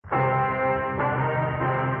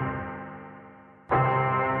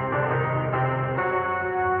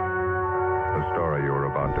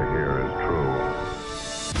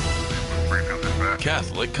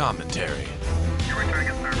Catholic commentary.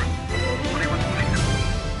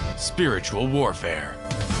 Spiritual warfare.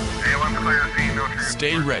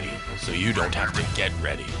 Stay ready so you don't have to get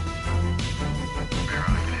ready.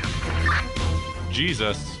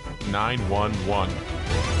 Jesus 911.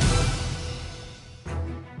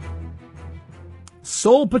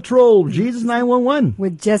 Soul Patrol, Jesus 911.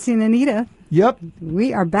 With Jesse and Anita. Yep.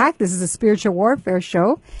 We are back. This is a spiritual warfare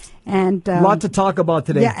show. And a lot to talk about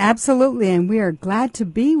today. Yeah, absolutely. And we are glad to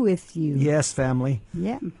be with you. Yes, family.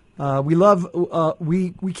 Yeah. We love,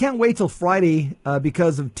 we can't wait till Friday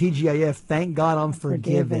because of TGIF. Thank God I'm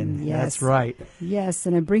forgiven. Yes. That's right. Yes,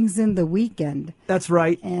 and it brings in the weekend. That's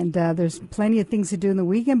right. And there's plenty of things to do in the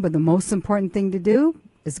weekend, but the most important thing to do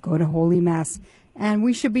is go to Holy Mass. And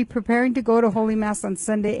we should be preparing to go to Holy Mass on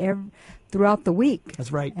Sunday throughout the week.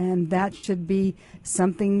 That's right. And that should be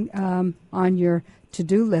something on your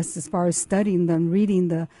to-do list as far as studying and reading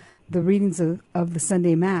the readings of the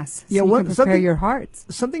Sunday Mass. So you can prepare your hearts.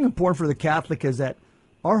 Something important for the Catholic is that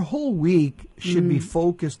our whole week should be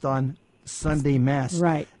focused on Sunday Mass.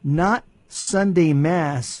 Right. Not Sunday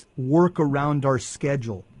Mass work around our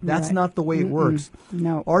schedule. That's not the way it works.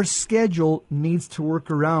 No. Our schedule needs to work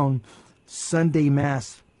around Sunday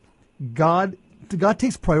Mass. God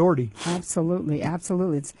takes priority. Absolutely,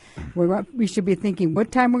 absolutely. We should be thinking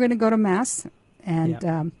what time we're going to go to Mass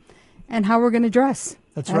and how we're going to dress.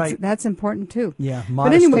 That's right. That's important too. Yeah.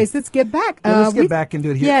 But anyways, let's get back. Let's get back into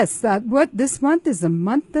it here. Yes. What this month is the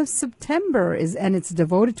month of September and it's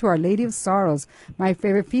devoted to Our Lady of Sorrows, my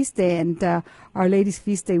favorite feast day. And Our Lady's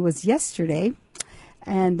feast day was yesterday,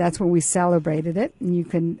 and that's when we celebrated it. And you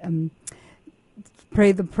can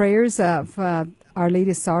pray the prayers of Our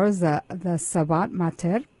Lady of Sorrows, the Stabat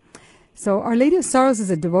Mater. So Our Lady of Sorrows is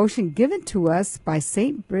a devotion given to us by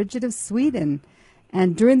Saint Bridget of Sweden.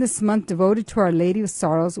 And during this month devoted to Our Lady of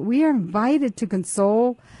Sorrows, we are invited to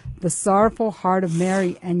console the sorrowful heart of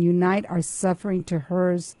Mary and unite our suffering to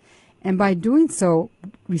hers. And by doing so,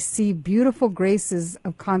 receive beautiful graces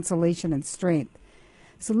of consolation and strength.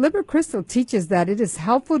 So Liber Crystal teaches that it is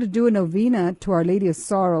helpful to do a novena to Our Lady of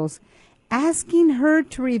Sorrows, asking her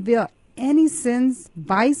to reveal any sins,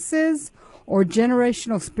 vices, or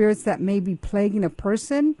generational spirits that may be plaguing a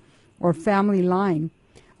person or family line.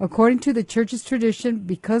 According to the Church's tradition,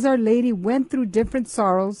 because Our Lady went through different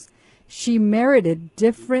sorrows, she merited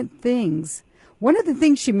different things. One of the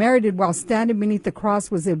things she merited while standing beneath the cross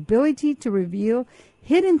was the ability to reveal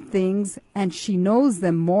hidden things, and she knows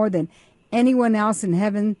them more than anyone else in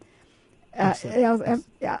heaven, except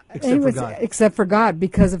for God,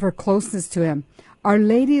 because of her closeness to him. Our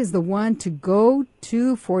Lady is the one to go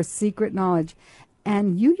to for secret knowledge.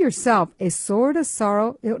 And you yourself, a sword of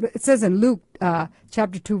sorrow, it says in Luke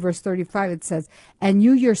chapter 2, verse 35, it says, and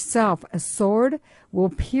you yourself, a sword will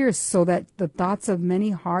pierce so that the thoughts of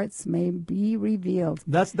many hearts may be revealed.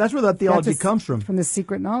 That's where that theology comes from. From the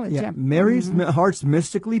secret knowledge, yeah. Mary's heart's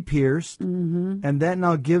mystically pierced, and that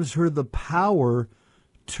now gives her the power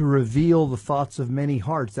to reveal the thoughts of many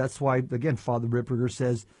hearts. That's why, again, Father Ripperger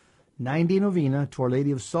says, 9-day novena to Our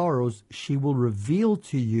Lady of Sorrows, she will reveal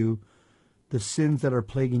to you the sins that are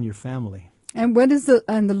plaguing your family. And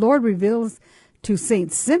the Lord reveals to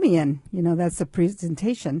Saint Simeon, that's the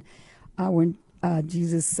presentation when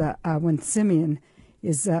Simeon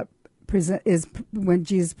when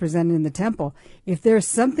Jesus presented in the temple. If there's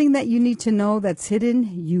something that you need to know that's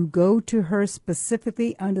hidden, you go to her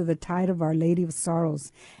specifically under the tide of Our Lady of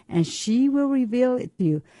Sorrows, and she will reveal it to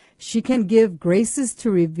you. She can give graces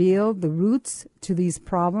to reveal the roots to these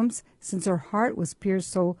problems, since her heart was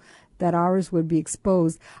pierced so that ours would be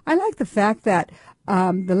exposed. I like the fact that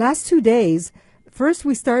the last 2 days, first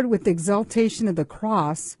we started with the exaltation of the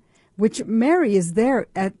cross, which Mary is there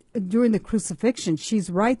during the crucifixion. She's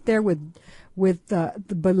right there with the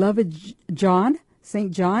beloved John,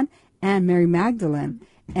 St. John, and Mary Magdalene.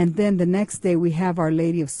 And then the next day we have Our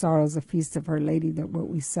Lady of Sorrows, a feast of Our Lady, what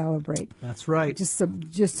we celebrate. That's right. Just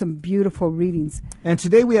some beautiful readings. And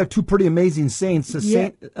today we have two pretty amazing saints,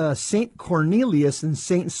 Saint Cornelius and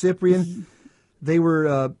Saint Cyprian. They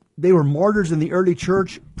were martyrs in the early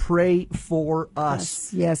church. Pray for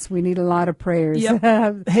us. Yes, we need a lot of prayers.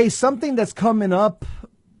 Yep. Hey, something that's coming up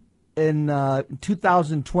in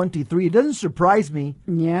 2023. It doesn't surprise me.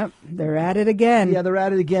 Yep, they're at it again. Yeah, they're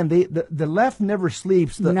at it again. The left never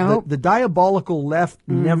sleeps. The diabolical left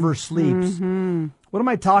never sleeps. What am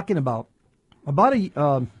I talking about? About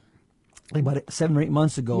 7 or 8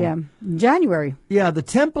 months ago. Yeah, January. Yeah, the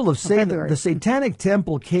Temple of Satan, February. the Satanic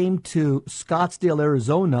Temple came to Scottsdale,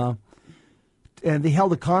 Arizona, and they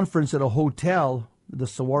held a conference at a hotel, the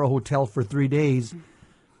Saguaro Hotel, for 3 days.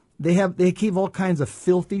 They gave all kinds of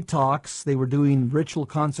filthy talks. They were doing ritual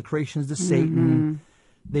consecrations to Satan.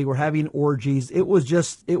 They were having orgies. It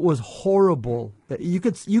was horrible. You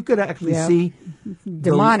could actually see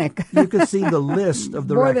demonic. You could see the list of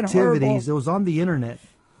their More than activities. horrible. It was on the internet.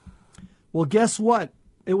 Well, guess what?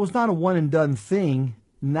 It was not a one and done thing.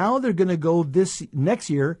 Now they're going to go this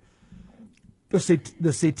next year.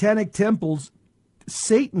 The Satanic Temple's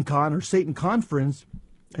SatanCon or Satan Conference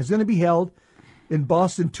is going to be held in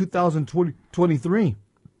Boston 2023.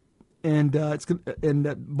 And it's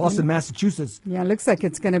in Boston, Massachusetts. Yeah, it looks like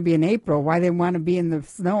it's going to be in April. Why they want to be in the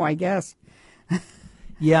snow, I guess.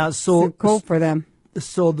 Yeah, so It's cold for them.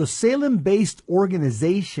 So the Salem-based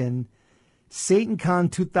organization,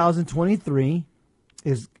 SatanCon 2023,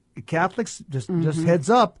 is Catholics, just heads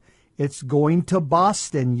up, it's going to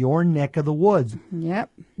Boston, your neck of the woods. Yep.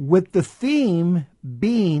 With the theme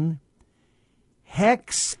being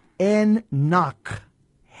Hex en Knock.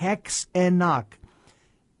 Hex en Knock.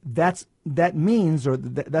 That's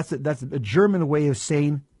a German way of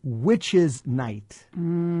saying Witches' Night.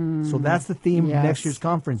 So that's the theme of next year's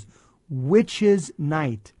conference. Witches'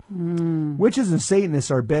 Night. Witches and Satanists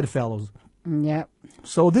are bedfellows. Yep.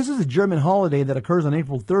 So this is a German holiday that occurs on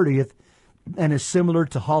April 30th and is similar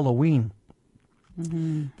to Halloween.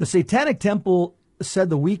 The Satanic Temple said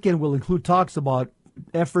the weekend will include talks about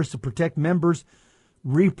efforts to protect members'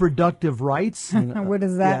 reproductive rights. What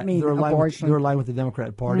does that mean? They're Abortion. they're aligned with the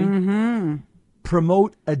Democratic Party.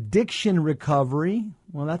 Promote addiction recovery.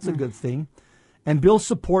 Well, that's a good thing. And build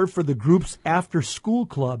support for the group's after-school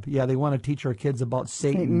club. Yeah, they want to teach our kids about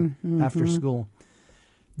Satan. After school.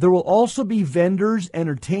 There will also be vendors,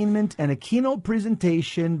 entertainment, and a keynote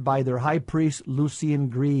presentation by their high priest, Lucian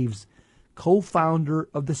Greaves, co-founder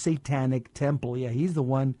of the Satanic Temple. Yeah, he's the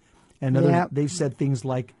one. And others, they've said things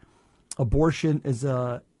like abortion is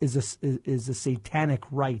a satanic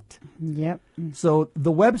rite. Yep. So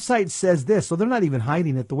the website says this. So they're not even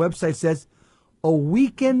hiding it. The website says, a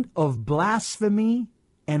weekend of blasphemy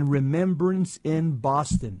and remembrance in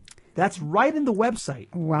Boston. That's right in the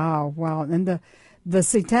website. Wow. And the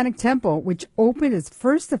Satanic Temple, which opened its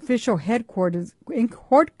first official headquarters in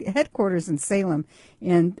Salem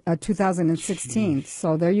in 2016.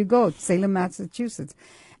 So there you go, Salem, Massachusetts.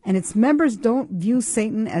 And its members don't view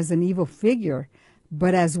Satan as an evil figure,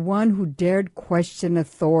 but as one who dared question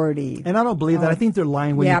authority. And I don't believe that. I think they're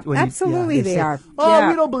lying. Absolutely they are.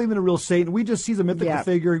 We don't believe in a real Satan. We just see a mythical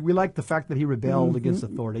figure. We like the fact that he rebelled against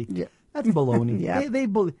authority. Yeah. That's baloney. They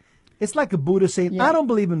believe. It's like a Buddha saying, I don't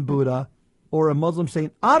believe in Buddha. Or a Muslim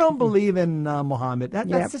saying, I don't believe in Muhammad.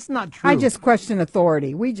 That's just not true. I just question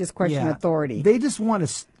authority. We just question authority. They'll just want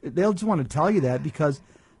to tell you that because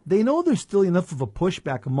they know there's still enough of a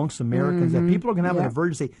pushback amongst Americans that people are going to have an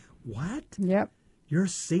aversion and say, what? Yep. You're a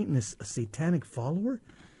Satanist, a satanic follower?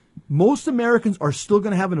 Most Americans are still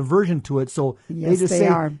going to have an aversion to it, so they just say,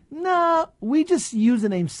 "No, we just use the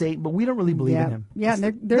name Satan, but we don't really believe in him." Yeah,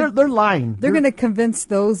 they're lying. They're going to convince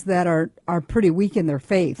those that are pretty weak in their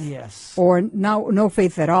faith, yes, or no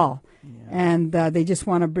faith at all, and they just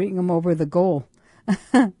want to bring them over the goal.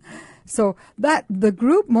 So that the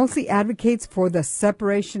group mostly advocates for the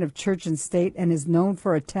separation of church and state, and is known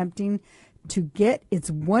for attempting to get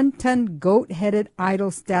its 1-ton goat-headed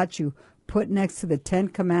idol statue put next to the Ten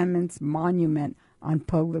Commandments monument on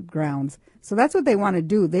public grounds. So that's what they want to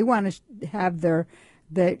do. They want to have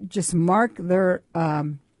just mark their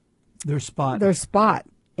spot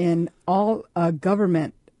in all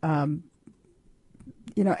government, in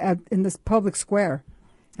this public square,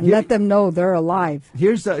 and let them know they're alive.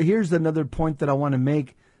 Here's another point that I want to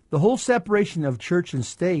make: the whole separation of church and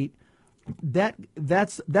state.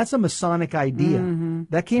 That's a Masonic idea.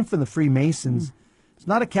 That came from the Freemasons. It's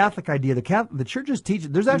not a Catholic idea. The churches teach.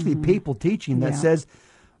 There's actually papal teaching that says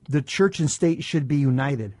the church and state should be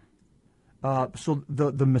united. So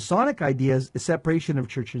the Masonic idea is a separation of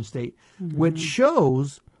church and state, which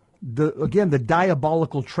shows the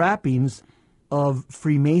diabolical trappings of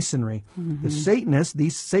Freemasonry.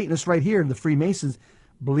 These Satanists right here, the Freemasons,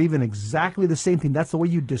 believe in exactly the same thing. That's the way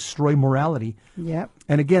you destroy morality. Yep.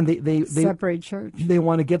 And again, they separate church. They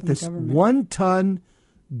want to get this 1-ton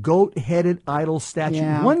goat-headed idol statue.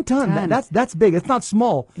 Yeah, 1 ton. That's big. It's not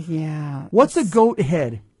small. Yeah. What's a goat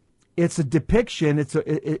head? It's a depiction. It's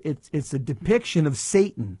a depiction of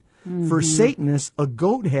Satan. For Satanists, a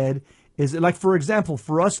goat head is like, for example,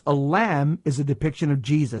 for us, a lamb is a depiction of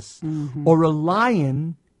Jesus, or a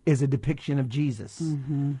lion is a depiction of Jesus.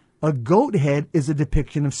 A goat head is a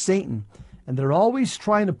depiction of Satan, and they're always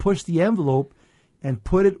trying to push the envelope and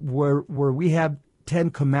put it where we have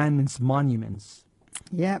 10 Commandments monuments.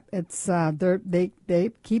 Yep, it's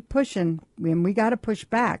they keep pushing, and we got to push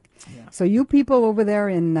back. Yeah. So you people over there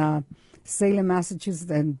in Salem,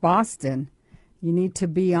 Massachusetts, and Boston, you need to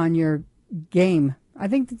be on your game. I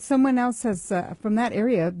think that someone else has from that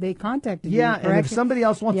area. They contacted you. Yeah, and if somebody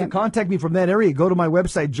else wants to contact me from that area, go to my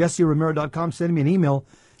website jesseromero.com. Send me an email.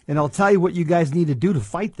 And I'll tell you what you guys need to do to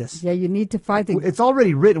fight this. Yeah, you need to fight it. It's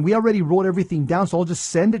already written. We already wrote everything down, so I'll just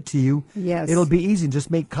send it to you. Yes. It'll be easy. Just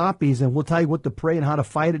make copies, and we'll tell you what to pray and how to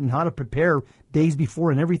fight it and how to prepare days before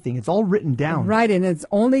and everything. It's all written down. Right, and it's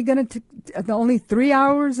only going to only 3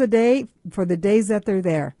 hours a day for the days that they're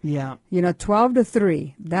there. Yeah. 12 to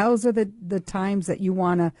 3. Those are the times that you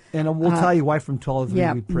want to. And we'll tell you why from 12 to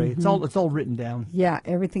 3 we pray. Mm-hmm. It's all written down. Yeah,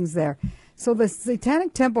 everything's there. So the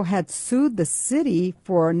Satanic Temple had sued the city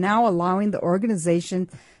for now allowing the organization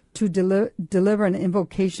to deliver an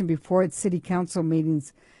invocation before its city council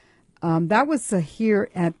meetings. That was here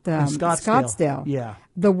at Scottsdale. Yeah.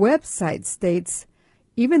 The website states,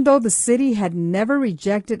 even though the city had never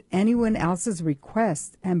rejected anyone else's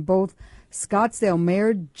request, and both Scottsdale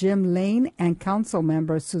Mayor Jim Lane and council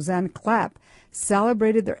member Suzanne Clapp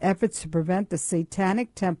celebrated their efforts to prevent the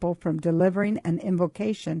Satanic Temple from delivering an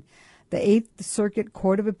invocation, the Eighth Circuit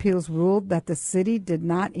Court of Appeals ruled that the city did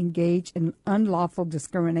not engage in unlawful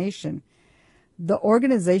discrimination. The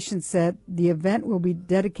organization said the event will be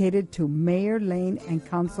dedicated to Mayor Lane and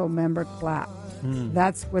Council Member Clapp.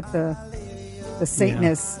 That's what the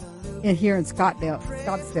Satanists here in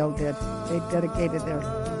Scottsdale did. They dedicated their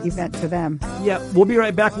event to them. Yeah, we'll be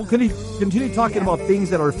right back. We'll continue talking about things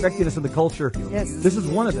that are affecting us in the culture. Yes. This is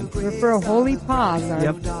one of them. We're for a holy pause.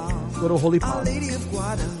 Yep. Little holy pause.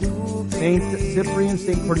 Saint Cyprian,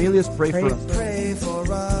 Saint Cornelius, pray for us. Pray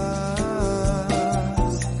for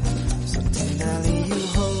us. So tenderly you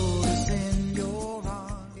hold us in your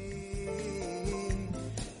arms.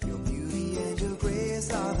 Your beauty and your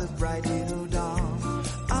grace are the bright little dawn.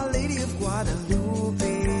 Our Lady of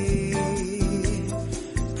Guadalupe,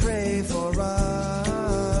 pray for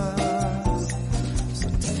us. So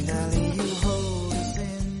tenderly you hold us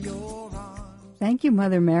in your arms. Thank you,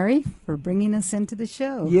 Mother Mary, for bringing us into the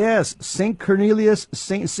show. Yes, St. Cornelius,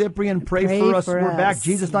 St. Cyprian, pray for us. We're back.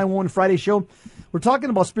 Jesus 911 Friday show. We're talking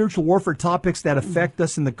about spiritual warfare topics that affect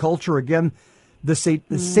us in the culture. Again, the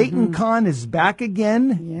Satan Con is back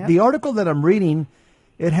again. Yep. The article that I'm reading,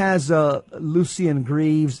 it has Lucian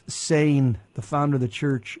Greaves saying, the founder of the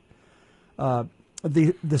church,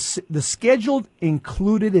 the scheduled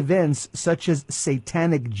included events such as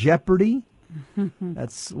Satanic Jeopardy.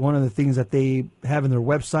 That's one of the things that they have in their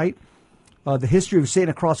website. The history of Satan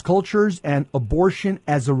across cultures and abortion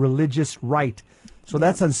as a religious right. So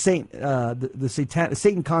that's on Satan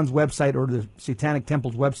Con's website or the Satanic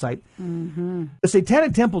Temple's website. The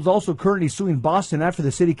Satanic Temple is also currently suing Boston after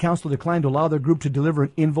the city council declined to allow their group to deliver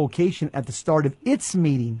an invocation at the start of its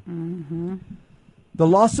meeting. The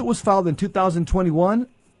lawsuit was filed in 2021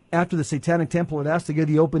 after the Satanic Temple had asked to give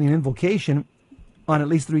the opening invocation on at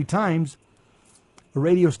least 3 times. The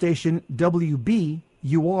radio station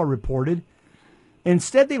WBUR reported.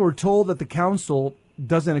 Instead, they were told that the council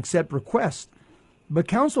doesn't accept requests. But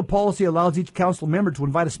council policy allows each council member to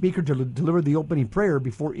invite a speaker to deliver the opening prayer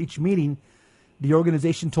before each meeting, the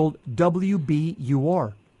organization told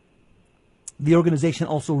WBUR. The organization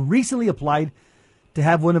also recently applied to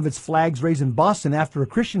have one of its flags raised in Boston after a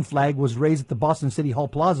Christian flag was raised at the Boston City Hall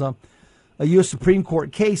Plaza. A U.S. Supreme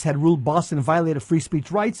Court case had ruled Boston violated free speech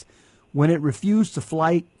rights when it refused to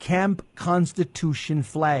fly Camp Constitution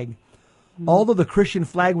flag. Although the Christian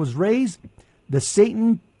flag was raised, the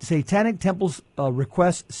Satanic Temple's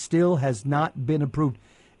request still has not been approved.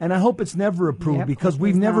 And I hope it's never approved because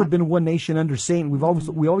we've never been one nation under Satan. We've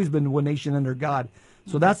always been one nation under God.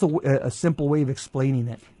 So that's a simple way of explaining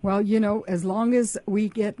it. Well, as long as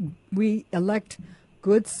we elect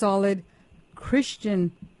good, solid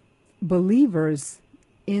Christian believers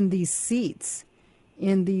in these seats,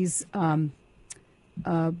 in these and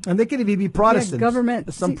they can even be Protestants.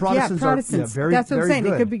 Government. Some Protestants, Protestants. are very, that's what very I'm saying.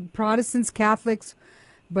 good. It could be Protestants, Catholics,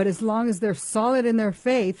 but as long as they're solid in their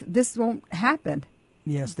faith, this won't happen.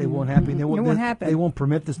 Yes, they won't happen. They won't happen. They won't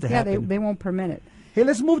permit this to happen. Yeah, they won't permit it. Hey,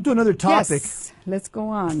 let's move to another topic. Yes, let's go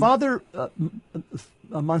on. Father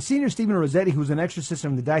Monsignor Stephen Rossetti, who's an exorcist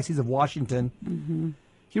from the Diocese of Washington,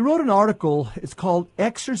 he wrote an article. It's called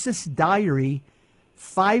Exorcist Diary,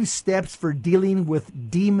 5 Steps for Dealing with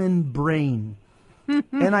Demon Brain.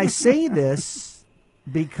 And I say this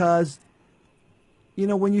because,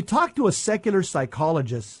 when you talk to a secular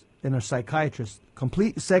psychologist and a psychiatrist,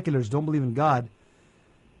 complete seculars don't believe in God,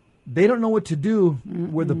 they don't know what to do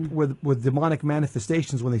with demonic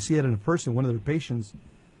manifestations when they see it in a person, one of their patients.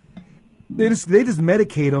 They just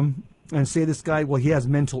medicate him and say this guy, well, he has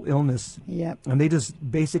mental illness, Yep. and they just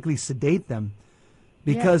basically sedate them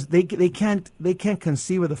because they can't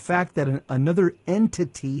conceive of the fact that another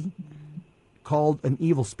entity called an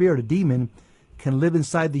evil spirit, a demon, can live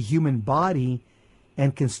inside the human body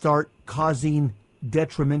and can start causing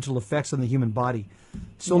detrimental effects on the human body.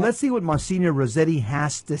 So Yeah. let's see what Monsignor Rossetti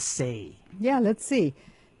has to say. Yeah, let's see.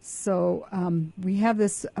 So we have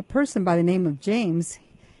a person by the name of James.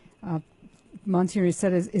 Monsignor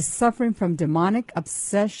said is suffering from demonic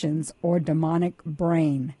obsessions or demonic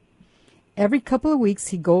brain. Every couple of weeks,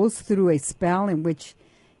 he goes through a spell in which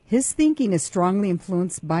his thinking is strongly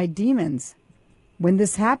influenced by demons. When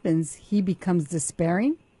this happens, he becomes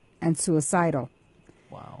despairing and suicidal.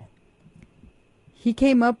 Wow. He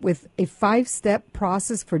came up with a 5-step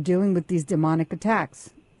process for dealing with these demonic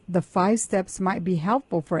attacks. The 5 steps might be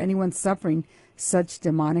helpful for anyone suffering such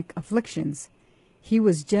demonic afflictions. He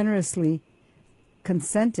was generously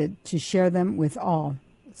consented to share them with all.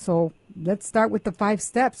 So let's start with the 5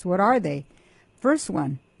 steps. What are they? First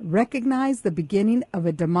one, recognize the beginning of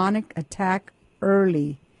a demonic attack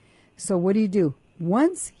early. So what do?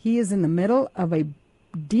 Once he is in the middle of a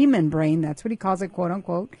demon brain, that's what he calls it, quote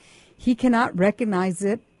unquote, he cannot recognize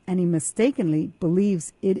it, and he mistakenly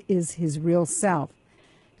believes it is his real self.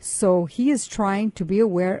 So he is trying to be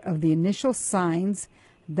aware of the initial signs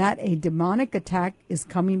that a demonic attack is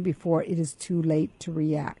coming before it is too late to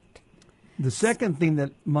react. The second thing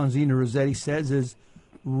that Monsignor Rossetti says is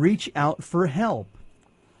reach out for help.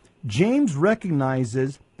 James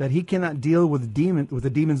recognizes that he cannot deal with the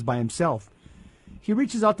demons by himself. He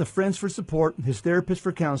reaches out to friends for support, his therapist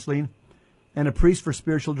for counseling, and a priest for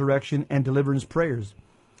spiritual direction and deliverance prayers.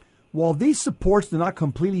 While these supports do not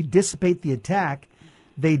completely dissipate the attack,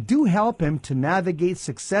 they do help him to navigate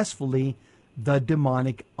successfully the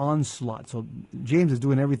demonic onslaught. So James is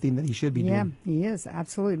doing everything that he should be doing. Yeah, he is,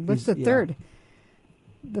 absolutely. What's He's- the third?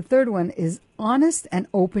 The third one is honest and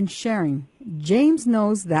open sharing. James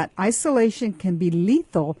knows that isolation can be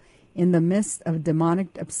lethal in the midst of demonic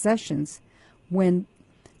obsessions. When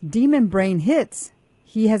demon brain hits,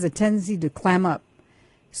 he has a tendency to clam up.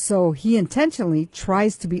 So he intentionally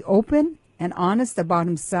tries to be open and honest about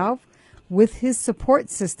himself with his support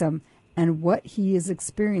system and what he is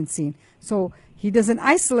experiencing. So he doesn't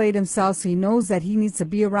isolate himself, so he knows that he needs to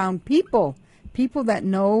be around people that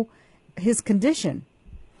know his condition.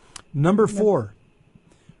 Number 4,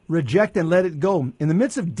 reject and let it go. In the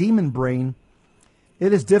midst of demon brain,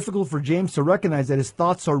 it is difficult for James to recognize that his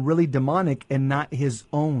thoughts are really demonic and not his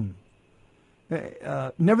own.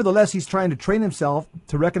 Nevertheless, he's trying to train himself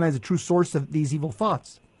to recognize the true source of these evil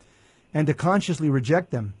thoughts and to consciously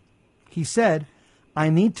reject them. He said, I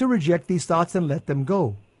need to reject these thoughts and let them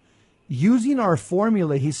go. Using our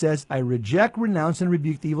formula, he says, I reject, renounce, and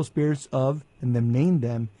rebuke the evil spirits of, and then name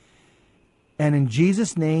them, and in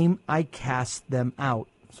Jesus' name, I cast them out.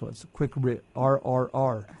 So it's a quick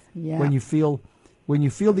RRR. Yeah. When you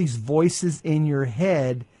feel these voices in your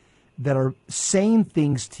head that are saying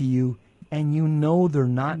things to you, and you know they're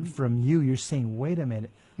not from you, you're saying, wait a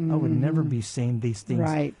minute, I would never be saying these things.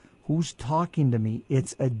 Right. Who's talking to me?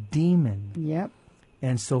 It's a demon. Yep.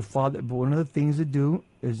 And so, Father, but one of the things to do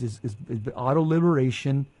is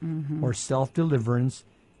auto-liberation or self-deliverance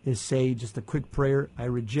is say just a quick prayer. I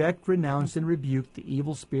reject, renounce, and rebuke the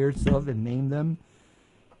evil spirits of, and name them.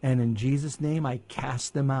 And in Jesus' name, I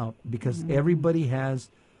cast them out. Because everybody has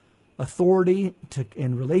authority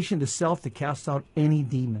in relation to self to cast out any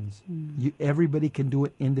demons. Everybody can do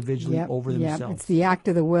it individually over themselves. It's the act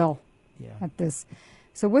of the will Yeah. at this.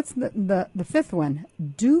 So what's the fifth one?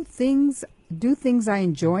 Do things I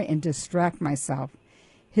enjoy and distract myself.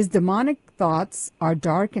 His demonic thoughts are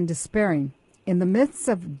dark and despairing. In the midst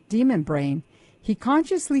of demon brain, he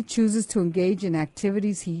consciously chooses to engage in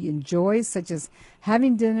activities he enjoys, such as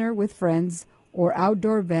having dinner with friends or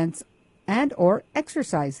outdoor events and or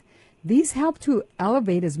exercise. These help to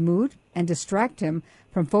elevate his mood and distract him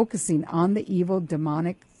from focusing on the evil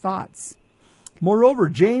demonic thoughts. Moreover,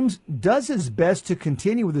 James does his best to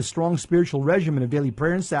continue with a strong spiritual regimen of daily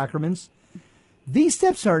prayer and sacraments. These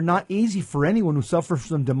steps are not easy for anyone who suffers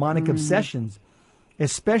from demonic obsessions,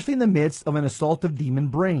 especially in the midst of an assault of demon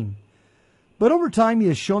brain. But over time, he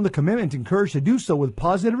has shown the commitment and courage to do so with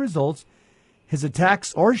positive results. His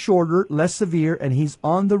attacks are shorter, less severe, and he's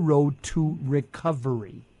on the road to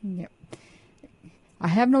recovery. Yep. I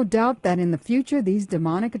have no doubt that in the future, these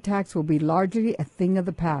demonic attacks will be largely a thing of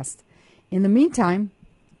the past. In the meantime,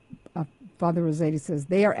 Father Rossetti says,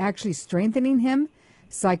 they are actually strengthening him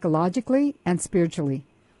psychologically and spiritually.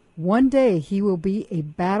 One day he will be a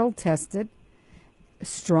battle-tested,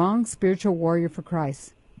 strong spiritual warrior for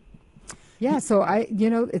Christ. Yeah, so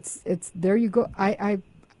it's there you go. I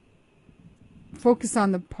focus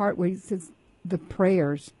on the part where he says the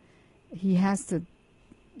prayers. He has to.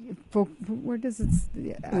 Where does it?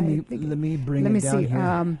 Let me bring Let it me down see.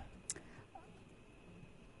 here.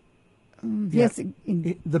 Yes.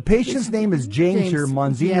 The patient's name is James here. James,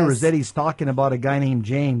 Monsignor yes. Rossetti's talking about a guy named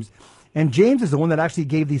James. And James is the one that actually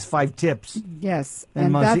gave these 5 tips. Yes, And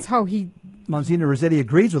and that's how he. Monsignor Rossetti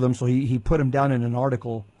agrees with him, so he put him down in an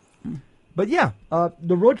article. But yeah,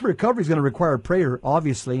 the road to recovery is going to require prayer,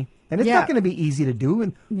 obviously. And it's Yeah. not going to be easy to do.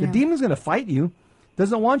 And the Yeah. demon's going to fight you.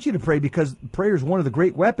 Doesn't want you to pray because prayer is one of the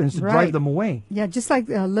great weapons to Right. drive them away. Yeah, just like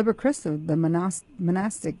Liber Christo, the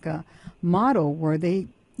monastic model, where they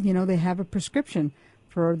have a prescription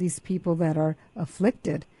for these people that are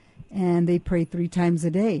afflicted, and they pray 3 times a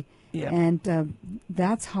day. Yeah. And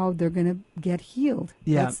that's how they're going to get healed.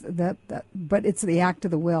 Yeah. But it's the act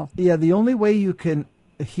of the will. Yeah, the only way you can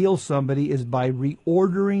heal somebody is by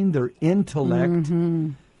reordering their intellect,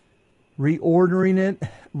 reordering it,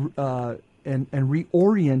 and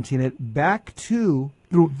reorienting it back to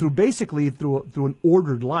through basically through an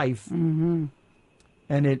ordered life, and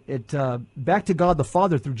it back to God the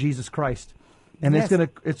Father through Jesus Christ, and Yes.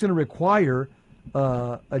 it's gonna require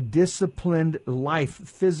a disciplined life,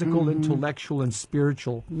 physical, intellectual, and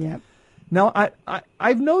spiritual. Yep. Now,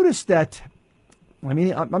 I've noticed that. I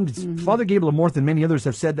mean, Father Gabriel Amorth and many others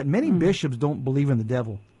have said that many bishops don't believe in the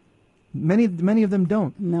devil. Many of them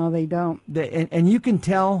don't. No, they don't. And you can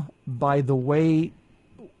tell by the way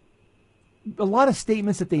a lot of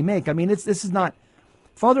statements that they make. I mean, this is not.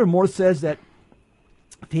 Father Amorth says that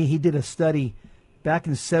he did a study back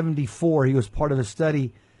in '74. He was part of a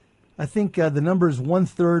study. I think the number is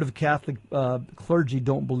 1/3 of Catholic clergy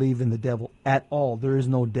don't believe in the devil at all. There is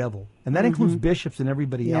no devil, and that includes bishops and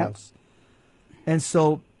everybody Yep. else. And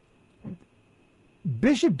so,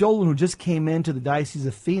 Bishop Dolan, who just came into the Diocese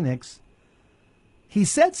of Phoenix, he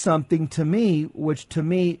said something to me, which to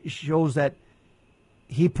me shows that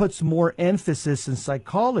he puts more emphasis in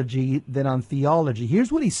psychology than on theology.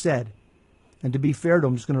 Here's what he said. And to be fair to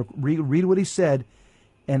him, I'm just going to read what he said,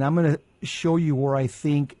 and I'm going to show you where I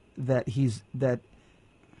think that he's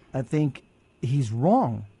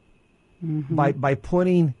wrong by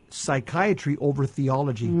putting psychiatry over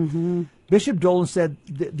theology. Bishop Dolan said,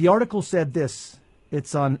 the article said this.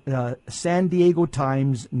 It's on San Diego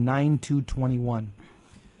Times 9/2/21.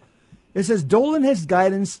 It says, Dolan has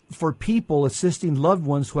guidance for people assisting loved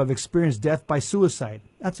ones who have experienced death by suicide.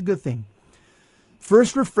 That's a good thing.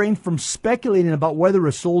 First, refrain from speculating about whether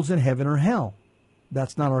a soul's in heaven or hell.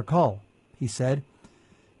 That's not our call, he said.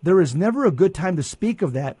 There is never a good time to speak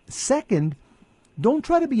of that. Second, don't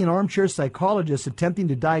try to be an armchair psychologist attempting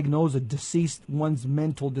to diagnose a deceased one's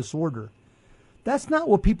mental disorder. That's not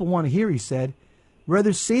what people want to hear, he said.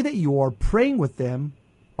 Rather say that you are praying with them,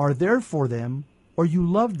 are there for them, or you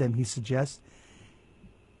love them, he suggests.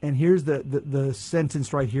 And here's the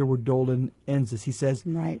sentence right here where Dolan ends this. He says,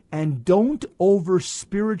 Right. and don't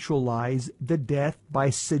over-spiritualize the death by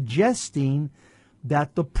suggesting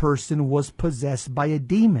that the person was possessed by a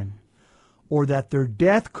demon, or that their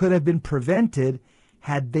death could have been prevented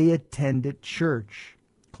had they attended church.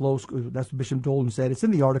 Close. That's what Bishop Dolan said. It's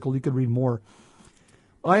in the article. You could read more.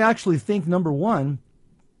 I actually think, number one,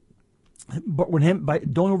 but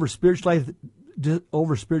don't over-spiritualize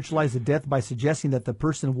the death by suggesting that the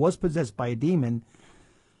person was possessed by a demon.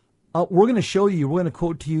 We're going to show you, we're going to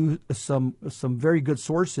quote to you some very good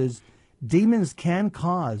sources. Demons can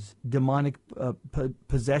cause demonic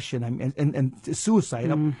possession and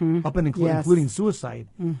suicide, up and including suicide.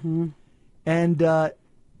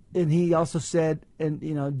 And he also said,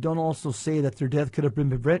 don't also say that their death could have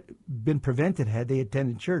been prevented had they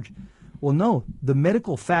attended church. Well, no, the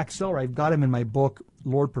medical facts are. I've got them in my book,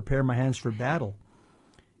 Lord, Prepare My Hands for Battle.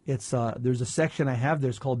 It's there's a section I have there.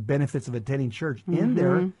 It's called Benefits of Attending Church. In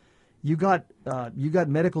there, you got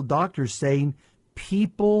medical doctors saying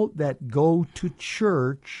people that go to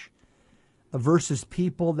church versus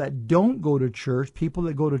people that don't go to church. People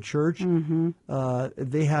that go to church,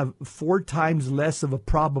 they have 4 times less of a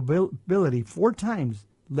probability, 4 times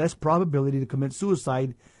less probability to commit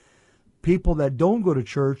suicide. People that don't go to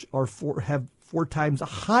church have 4 times a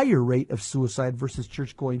higher rate of suicide versus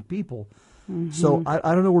church-going people. So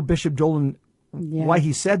I don't know where Bishop Dolan, why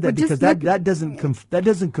he said that, But because just that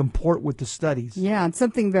doesn't comport with the studies. Yeah, and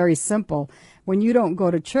something very simple. When you don't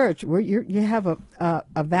go to church, you have a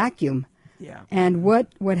vacuum. Yeah. And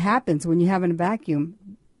what happens when you have a vacuum?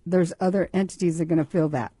 There's other entities that are going to fill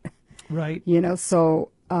that. Right.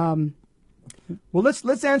 So. Well,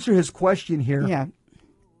 let's answer his question here. Yeah.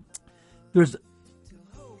 There's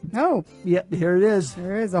Oh, Yeah, here it is.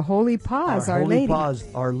 there is a holy pause, Our Holy Lady. Pause,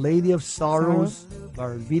 Our Lady of Sorrows,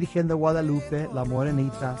 our Virgen de Guadalupe, La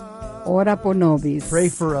Morenita. Ora pro nobis. Pray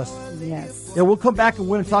for us. Yes. Yeah, we'll come back and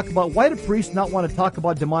we're going to talk about why do priests not want to talk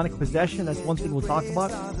about demonic possession. That's one thing we'll talk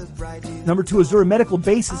about. Number 2, is there a medical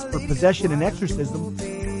basis for possession and exorcism,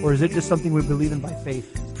 or is it just something we believe in by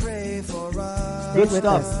faith? Pray for us. Good with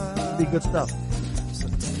stuff. us. It'll be good stuff. So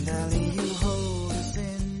tenderly you hold us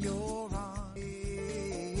in your arms.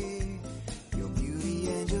 Your beauty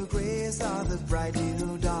and your grace are the bright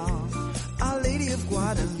new dawn. Our Lady of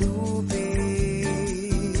Guadalupe,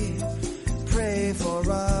 pray for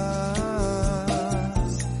us.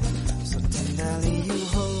 So tenderly you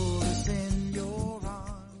hold us in your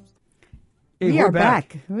arms. Hey, We we're are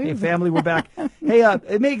back. Hey, family, we're back. Hey,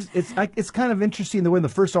 it's kind of interesting the way in the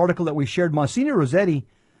first article that we shared, Monsignor Rossetti,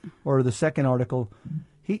 or the second article,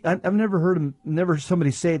 I've never heard somebody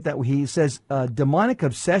say it that way. He says demonic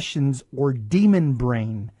obsessions or demon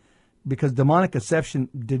brain, because demonic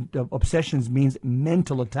obsessions means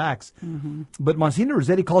mental attacks. Mm-hmm. But Monsignor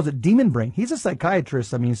Rossetti calls it demon brain. He's a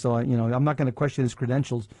psychiatrist. I mean, so I'm not going to question his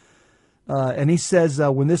credentials. And he says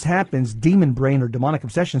when this happens, demon brain or demonic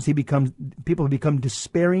obsessions, people become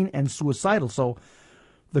despairing and suicidal. So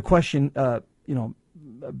the question,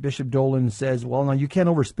 Bishop Dolan says, well, no, you can't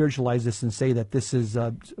over spiritualize this and say that this is,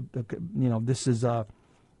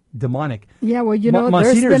 demonic. Yeah, well,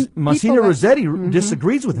 Monsignor Rossetti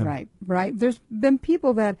disagrees with him. Right. There's been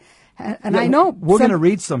people that, and Yeah, I know we're going to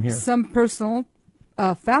read some here. Some personal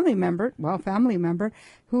family member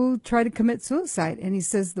who tried to commit suicide, and he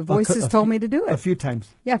says the voices told me to do it A few times.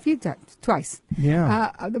 Yeah, a few times, twice.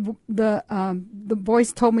 Yeah. The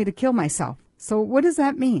voice told me to kill myself. So what does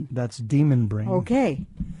that mean? That's demon brain. Okay.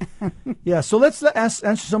 Yeah, so let's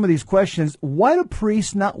answer some of these questions. Why do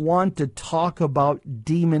priests not want to talk about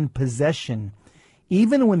demon possession,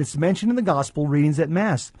 even when it's mentioned in the gospel readings at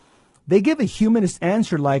Mass? They give a humanist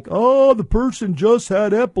answer like, "Oh, the person just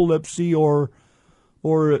had epilepsy, or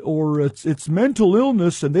it's mental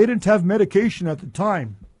illness, and they didn't have medication at the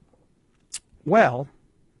time." Well,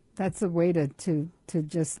 That's a way to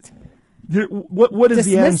just what is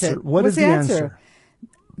the dismiss answer? it. What What's is the answer?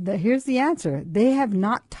 Here's the answer. They have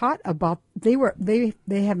not taught about they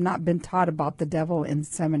have not been taught about the devil in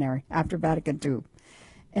seminary after Vatican II,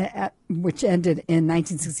 which ended in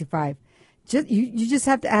 1965. You just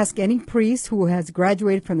have to ask any priest who has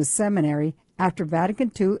graduated from the seminary after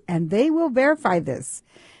Vatican II, and they will verify this.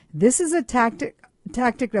 This is a tactic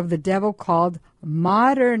of the devil called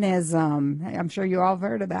modernism. I'm sure you all have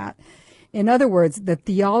heard of that. In other words, the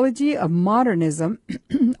theology of modernism,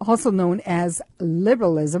 also known as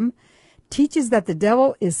liberalism, teaches that the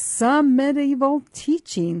devil is some medieval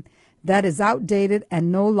teaching that is outdated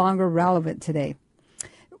and no longer relevant today.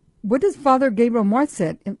 What does Father Gabriel Morth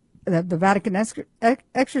said, the Vatican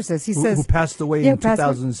exorcist? He says, who passed away in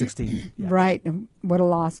 2016. Yeah. Right. What a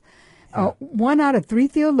loss. 1 out of 3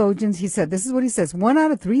 theologians, he said, this is what he says, 1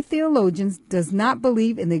 out of 3 theologians does not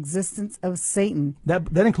believe in the existence of Satan.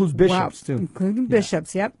 That includes bishops, too. Including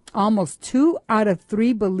bishops, yep. Almost 2 out of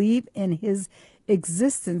 3 believe in his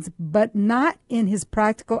existence, but not in his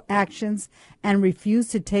practical actions, and refuse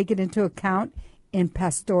to take it into account in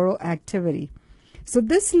pastoral activity. So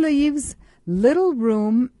this leaves little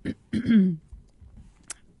room.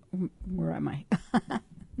 Where am I?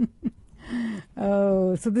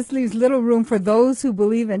 So this leaves little room for those who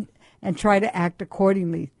believe and try to act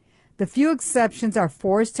accordingly. The few exceptions are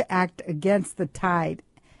forced to act against the tide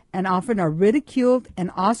and often are ridiculed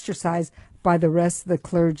and ostracized by the rest of the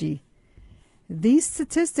clergy. These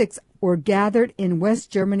statistics were gathered in West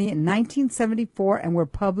Germany in 1974 and were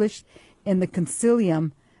published in the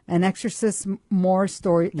Concilium, an Exorcist More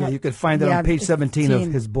story. Yeah, you could find that on page 17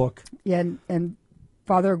 of his book. Yeah, and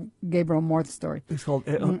Father Gabriel Morth's story. It's called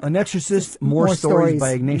An Exorcist, More Stories by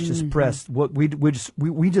Ignatius Press. What we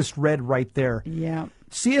just read right there. Yeah.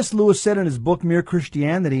 C.S. Lewis said in his book Mere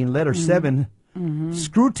Christianity in letter 7,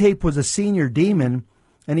 Screwtape was a senior demon,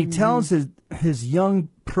 and he tells his young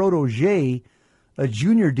protege, a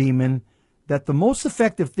junior demon, that the most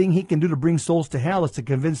effective thing he can do to bring souls to hell is to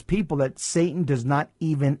convince people that Satan does not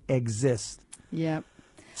even exist. Yeah.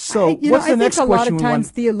 So what's the next question? I think a lot of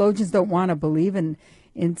times theologians don't want to believe in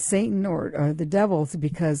Satan or the devils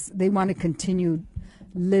because they want to continue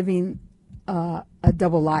living a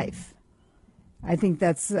double life. I think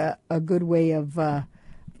that's a good way of. I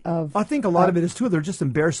think a lot of it is too. They're just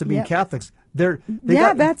embarrassed of being Catholics. They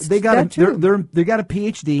got a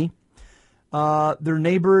PhD. Their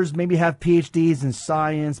neighbors maybe have PhDs in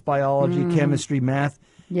science, biology, chemistry, math,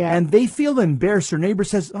 Yeah. And they feel embarrassed. Their neighbor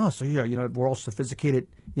says, "Oh, so yeah, we're all sophisticated,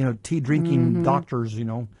 tea drinking doctors,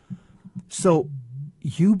 So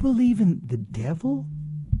you believe in the devil?"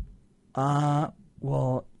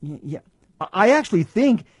 Well, yeah. I actually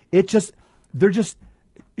think they're just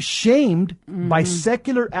shamed by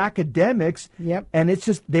secular academics. Yep. And it's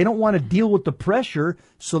just, they don't want to deal with the pressure.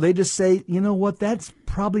 So they just say, you know what, that's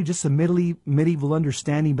probably just a medieval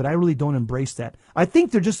understanding, but I really don't embrace that. I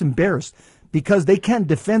think they're just embarrassed because they can't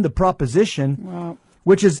defend the proposition, Wow.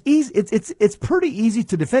 which is easy. It's pretty easy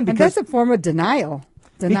to defend And because that's a form of denial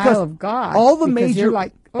because of God. all the because major you're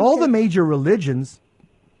like, all the okay. major religions,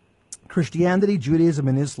 Christianity, Judaism,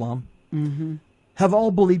 and Islam, have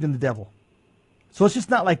all believed in the devil. So it's just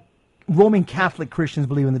not like Roman Catholic Christians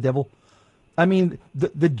believe in the devil. I mean,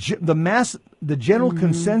 the general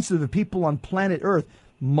consensus of the people on planet Earth,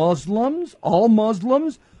 Muslims, all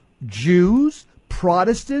Muslims, Jews,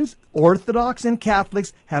 Protestants, Orthodox, and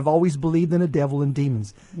Catholics have always believed in a devil and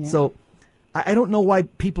demons. Yeah. So I don't know why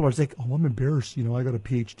people are like, "Oh, I'm embarrassed. I got a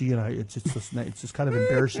PhD, and it's just kind of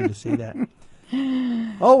embarrassing to say that."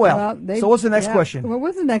 Oh well. So what's the next question? Well,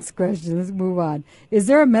 what's the next question? Let's move on. Is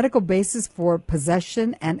there a medical basis for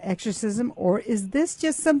possession and exorcism, or is this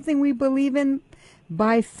just something we believe in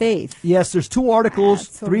by faith? Yes, there's 2 articles,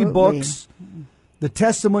 3 Absolutely. books, the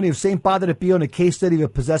testimony of St. Padre Pio, and a case study of a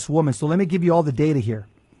possessed woman. So let me give you all the data here.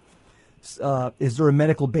 Is there a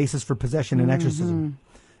medical basis for possession and exorcism?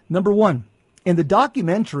 Number 1, in the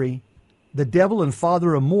documentary, The Devil and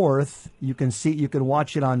Father Amorth, you can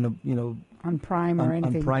watch it on On Prime or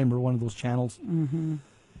anything. on Prime or one of those channels.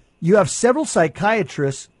 You have several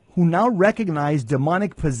psychiatrists who now recognize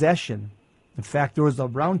demonic possession. In fact, there was a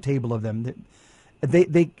round table of them.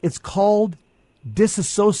 It's called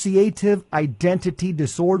dissociative identity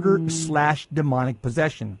disorder / demonic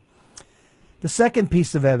possession. The second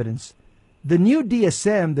piece of evidence, the new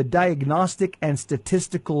DSM, the Diagnostic and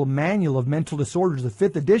Statistical Manual of Mental Disorders, the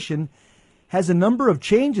 5th edition, has a number of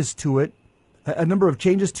changes to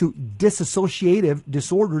dissociative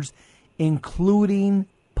disorders, including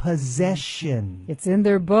possession. It's in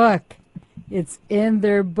their book. It's in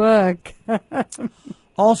their book.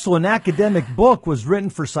 Also, an academic book was written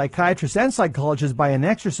for psychiatrists and psychologists by an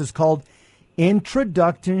exorcist called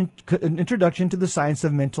Introduction to the Science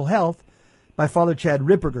of Mental Health by Father Chad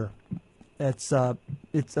Ripperger. It's a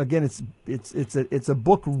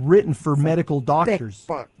book written for medical doctors.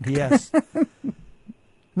 book. Yes.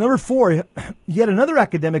 Number 4, yet another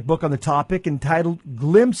academic book on the topic entitled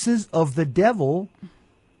Glimpses of the Devil,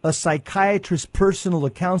 a psychiatrist's personal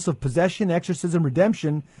accounts of possession, exorcism,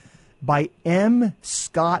 redemption by M.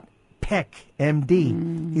 Scott Peck,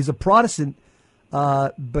 M.D. He's a Protestant,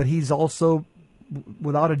 but he's also,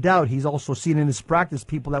 without a doubt, he's also seen in his practice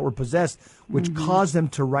people that were possessed, which caused them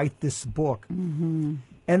to write this book. And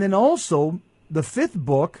then also the 5th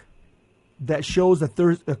book that shows that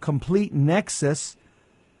there's a complete nexus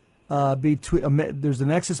there's a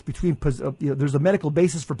nexus between there's a medical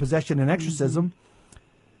basis for possession and exorcism.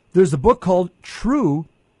 There's a book called True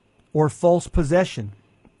or False Possession.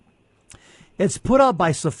 It's put out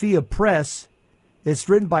by Sophia Press. It's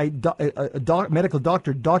written by medical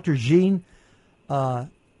doctor, Dr. Jean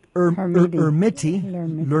Lermiti.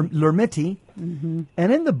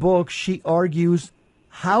 And in the book, she argues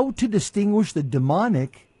how to distinguish the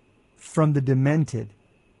demonic from the demented.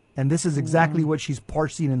 And this is exactly what she's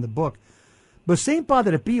parsing in the book. But St.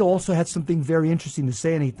 Padre Pio also had something very interesting to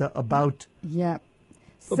say, Anita, about this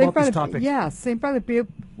topic. Yeah, St. Padre Pio,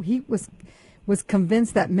 he was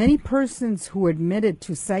convinced that many persons who were admitted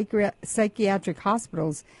to psychiatric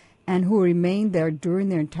hospitals and who remained there during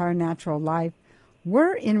their entire natural life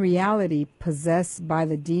were in reality possessed by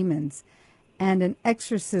the demons, and an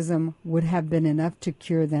exorcism would have been enough to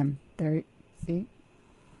cure them. There, see?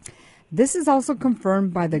 This is also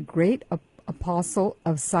confirmed by the great apostle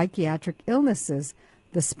of psychiatric illnesses,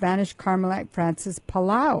 the Spanish Carmelite Francis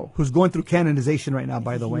Palau. Who's going through canonization right now,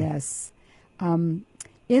 by the way. Yes. In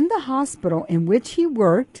the hospital in which he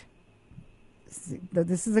worked,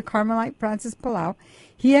 this is the Carmelite Francis Palau,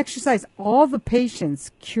 he exorcised all the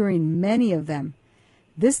patients, curing many of them.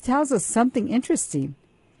 This tells us something interesting.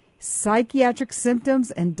 Psychiatric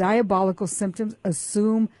symptoms and diabolical symptoms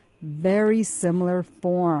assume very similar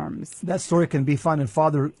forms. That story can be found in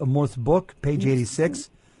Father Amorth's book, page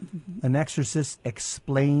 86. An exorcist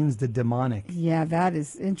explains the demonic. Yeah, that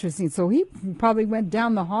is interesting. So he probably went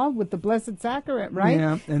down the hall with the Blessed Sacrament, right?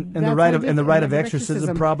 Yeah, and the rite of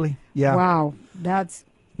exorcism, probably. Yeah. Wow, that's.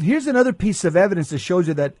 Here's another piece of evidence that shows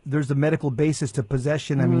you that there's a medical basis to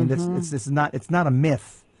possession. I mean, it's not a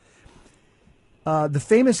myth. The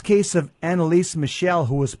famous case of Anneliese Michel,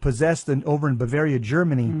 who was possessed over in Bavaria,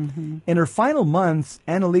 Germany. In her final months,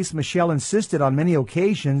 Anneliese Michel insisted on many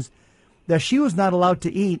occasions that she was not allowed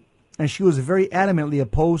to eat, and she was very adamantly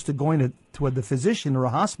opposed to going to the physician or a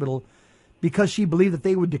hospital because she believed that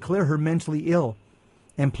they would declare her mentally ill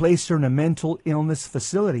and place her in a mental illness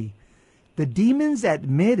facility. The demons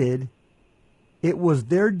admitted it was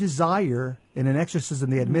their desire, in an exorcism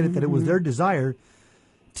they admitted that it was their desire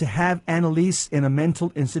to have Anneliese in a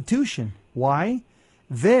mental institution. Why?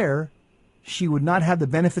 There, she would not have the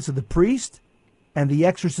benefits of the priest and the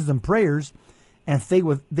exorcism prayers, and they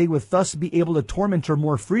would thus be able to torment her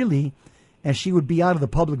more freely, and she would be out of the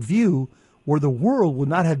public view, where the world would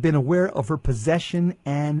not have been aware of her possession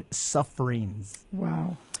and sufferings.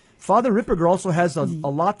 Wow. Father Ripperger also has a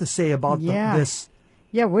lot to say about this.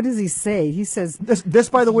 Yeah, what does he say? He says... This,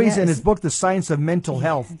 by the way, is in Yes. his book, The Science of Mental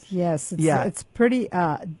Health. Yes, Yeah. it's pretty...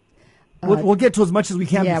 We'll get to as much as we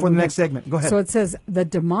can before the next segment. Go ahead. So it says, the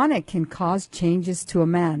demonic can cause changes to a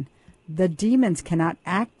man. The demons cannot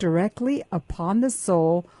act directly upon the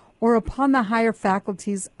soul or upon the higher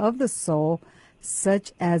faculties of the soul,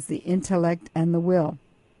 such as the intellect and the will.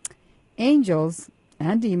 Angels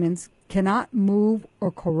and demons cannot move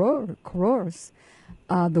or coerce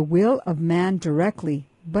the will of man directly,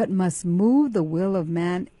 but must move the will of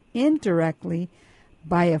man indirectly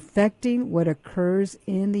by affecting what occurs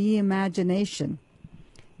in the imagination.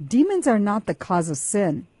 Demons are not the cause of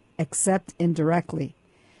sin, except indirectly.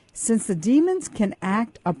 Since the demons can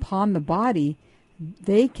act upon the body,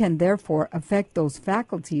 they can therefore affect those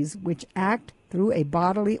faculties which act through a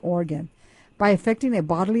bodily organ. By affecting a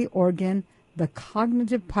bodily organ, the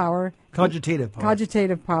cognitive power, Cogitative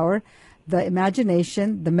power. the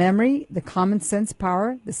imagination, the memory, the common sense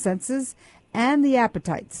power, the senses, and the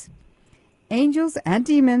appetites. Angels and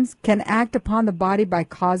demons can act upon the body by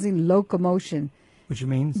causing locomotion, Which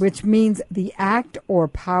means? which means the act or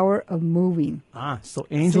power of moving. So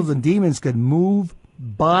angels and demons could move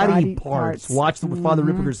body Body parts. parts. Watch what Father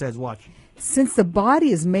Ripperger says. Watch. Since the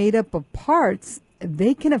body is made up of parts,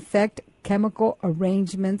 they can affect chemical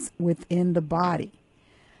arrangements within the body.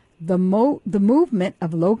 The movement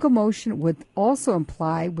of locomotion would also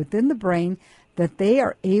imply within the brain that they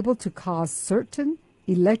are able to cause certain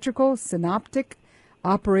electrical synaptic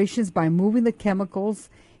operations by moving the chemicals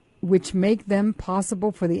which make them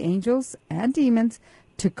possible for the angels and demons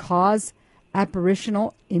to cause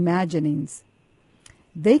apparitional imaginings.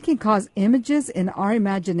 They can cause images in our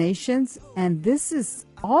imaginations, and this is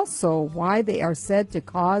also why they are said to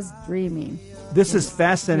cause dreaming. This is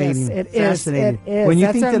fascinating. Yes, it is. Fascinating. It is. When you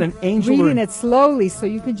That's think why that I'm an angel reading or, it slowly so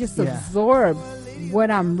you can just Yeah. absorb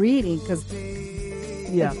what I'm reading, because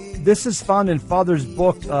this is found in Father's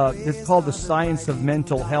book. It's called The Science of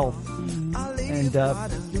Mental Health, and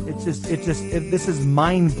this is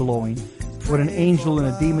mind blowing. What an angel and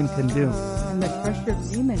a demon can do. and the crusher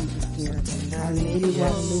of demons is here. Our Lady of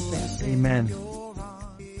Guadalupe. Amen.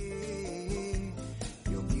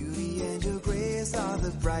 Your beauty and your grace are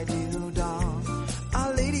the bright new dawn.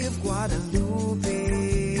 Our Lady of Guadalupe,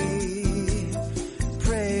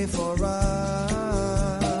 pray for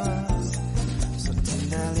us. So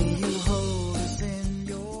tenderly you hold us in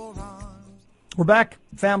your arms. We're back,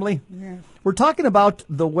 family. Yeah. We're talking about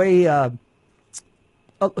the way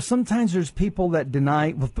sometimes there's people that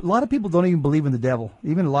deny. A lot of people don't even believe in the devil.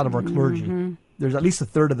 Even a lot of our clergy. There's at least a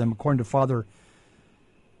third of them, according to Father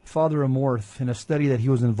Amorth, in a study that he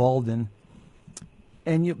was involved in.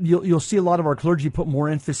 And you'll see a lot of our clergy put more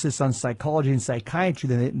emphasis on psychology and psychiatry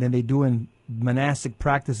than they do in monastic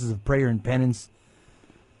practices of prayer and penance.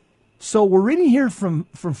 So we're reading here from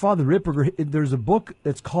Father Ripperger. There's a book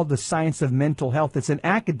that's called The Science of Mental Health. It's an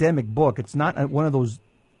academic book. It's not one of those,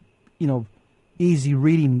 easy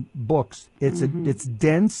reading books. It's it's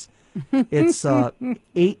dense. It's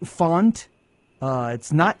 8 font.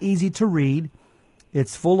 It's not easy to read.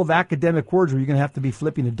 It's full of academic words where you're going to have to be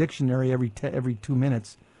flipping a dictionary every 2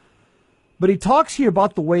 minutes. But he talks here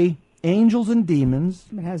about the way angels and demons,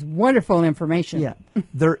 It has wonderful information.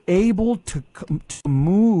 they're able to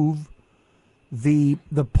move the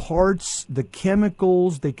parts, the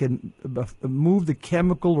chemicals. They can move the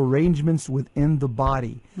chemical arrangements within the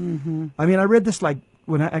body. I mean, I read this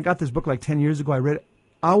when I got this book 10 years ago. I read it.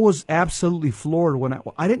 I was absolutely floored when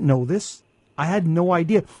I didn't know this. I had no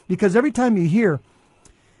idea, because every time you hear,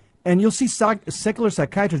 and you'll see secular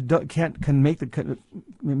psychiatrists can make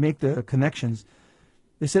the connections.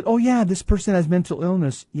 They said, "Oh yeah, this person has mental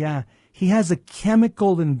illness. Yeah, he has a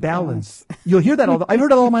chemical imbalance." You'll hear that I've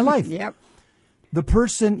heard it all my life. Yep. The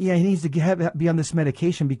person, he needs to be on this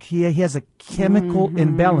medication because he has a chemical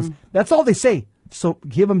imbalance. That's all they say. So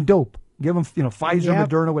give him dope. Give them, Pfizer, Yep.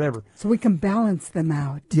 Moderna, whatever. So we can balance them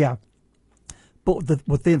out. Yeah. But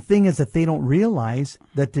the thing is that they don't realize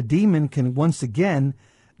that the demon can once again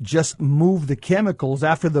just move the chemicals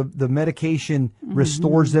after the medication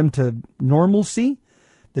restores them to normalcy.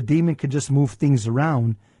 The demon can just move things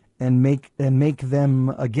around and make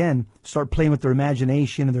them again start playing with their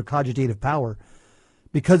imagination and their cogitative power,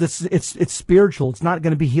 because it's spiritual. It's not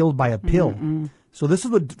going to be healed by a pill. So this is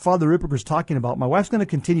what Father Ripperger is talking about. My wife's going to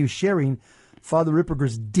continue sharing Father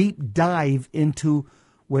Ripperger's deep dive into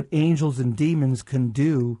what angels and demons can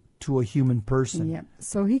do to a human person. Yeah.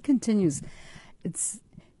 So he continues.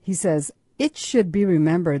 He says, it should be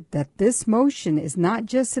remembered that this motion is not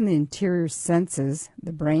just in the interior senses,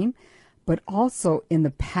 the brain, but also in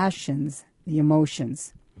the passions, the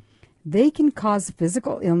emotions. They can cause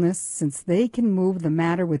physical illness since they can move the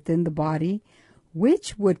matter within the body,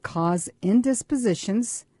 which would cause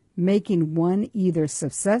indispositions, making one either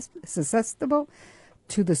susceptible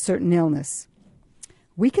to the certain illness.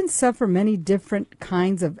 We can suffer many different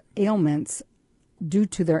kinds of ailments due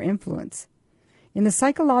to their influence. In the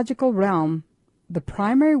psychological realm, the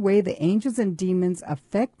primary way the angels and demons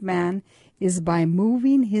affect man is by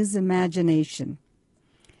moving his imagination.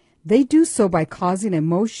 They do so by causing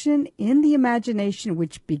emotion in the imagination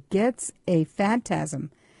which begets a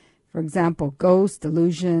phantasm. For example, ghost,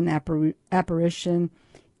 delusion, apparition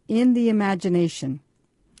in the imagination.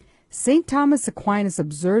 St. Thomas Aquinas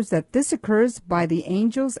observes that this occurs by the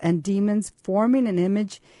angels and demons forming an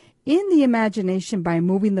image in the imagination by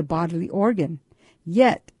moving the bodily organ.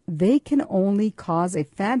 Yet they can only cause a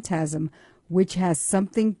phantasm which has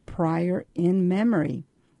something prior in memory.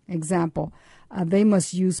 Example, they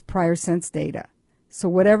must use prior sense data. So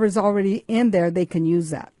whatever's already in there, they can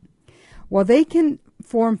use that. Well, they can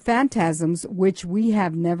form phantasms which we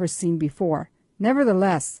have never seen before.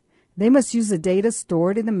 Nevertheless, they must use the data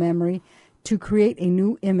stored in the memory to create a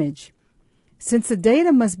new image. Since the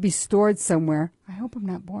data must be stored somewhere, I hope I'm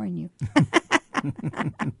not boring you.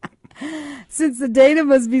 Since the data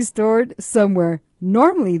must be stored somewhere,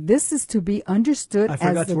 normally this is to be understood I as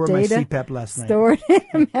forgot the to wear my data CPAP last night. stored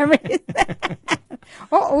in memory.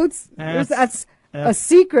 That's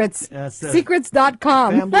secrets.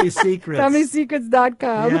 Secrets.com. Family secrets.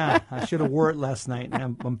 FamilySecrets.com. Yeah, I should have wore it last night.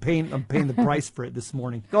 And I'm paying the price for it this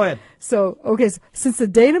morning. Go ahead. So since the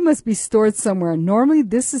data must be stored somewhere, normally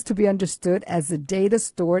this is to be understood as the data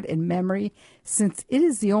stored in memory, since it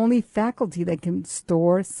is the only faculty that can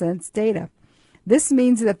store sense data. This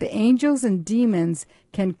means that the angels and demons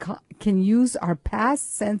can use our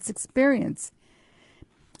past sense experience.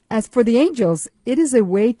 As for the angels, it is a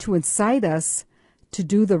way to incite us to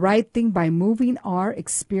do the right thing by moving our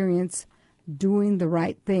experience doing the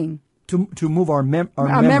right thing. To move our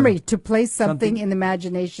memory, to place something in the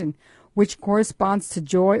imagination which corresponds to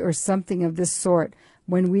joy or something of this sort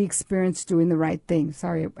when we experience doing the right thing.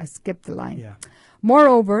 Sorry, I skipped the line. Yeah.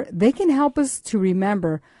 Moreover, they can help us to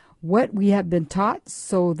remember what we have been taught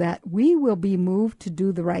so that we will be moved to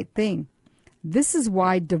do the right thing. This is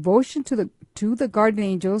why devotion to the guardian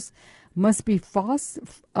angels must be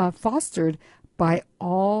fostered by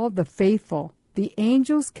all the faithful. The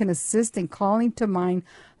angels can assist in calling to mind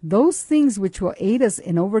those things which will aid us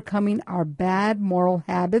in overcoming our bad moral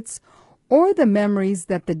habits or the memories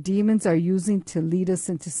that the demons are using to lead us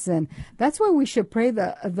into sin. That's why we should pray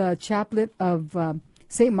the chaplet of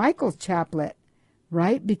St. Michael's chaplet,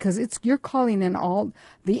 right? Because you're calling in all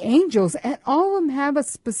the angels, and all of them have a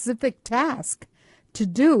specific task to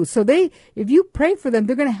do. So if you pray for them,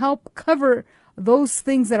 they're going to help cover those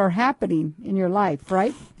things that are happening in your life,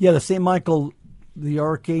 right? Yeah, the St. Michael the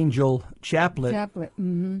Archangel chaplet.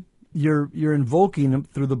 Mm-hmm. You're invoking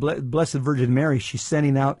through the Blessed Virgin Mary. She's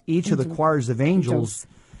sending out each of the choirs of angels.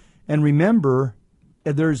 And remember,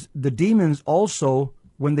 there's the demons also,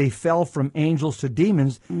 when they fell from angels to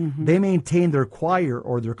demons, they maintained their choir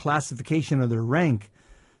or their classification of their rank.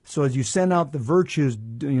 So as you send out the virtues,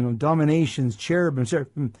 dominations, cherubim,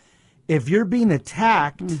 seraphim, if you're being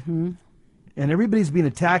attacked, and everybody's being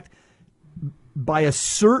attacked by a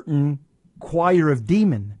certain choir of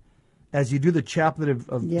demon, as you do the chaplet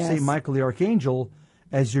of St. Michael the Archangel,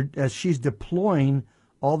 as she's deploying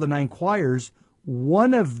all the 9 choirs,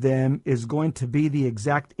 one of them is going to be the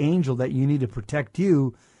exact angel that you need to protect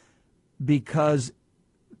you, because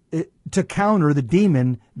to counter the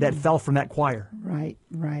demon that fell from that choir. Right.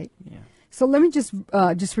 Yeah. So let me just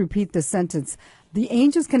repeat the sentence. The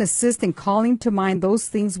angels can assist in calling to mind those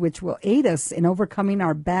things which will aid us in overcoming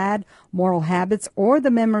our bad moral habits or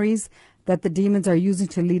the memories that the demons are using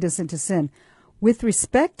to lead us into sin. With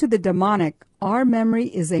respect to the demonic, our memory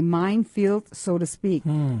is a minefield, so to speak.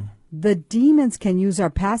 The demons can use our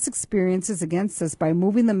past experiences against us by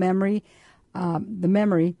moving the memory,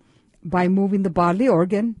 by moving the bodily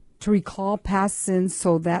organ to recall past sins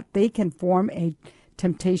so that they can form a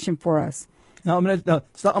temptation for us. Now, I'm going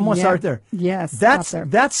to start there. Yes.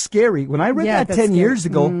 That's scary. When I read that 10 that's years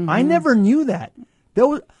scary. ago, I never knew that.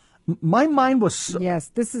 My mind was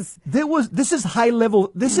Yes, this is this is high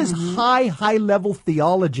level. This is high level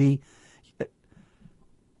theology.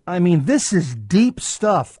 I mean, this is deep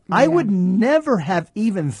stuff. I would never have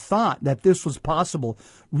even thought that this was possible.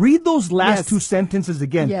 Read those last two sentences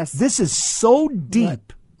again. Yes. This is so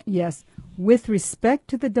deep. Yes. With respect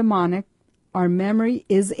to the demonic, our memory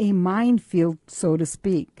is a minefield, so to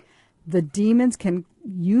speak. The demons can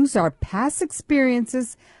use our past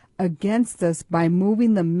experiences against us by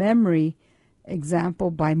moving the memory,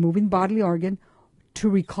 example, by moving bodily organ, to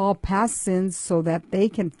recall past sins so that they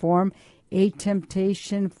can form a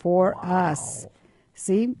temptation for us.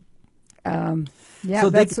 See? So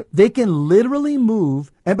they can literally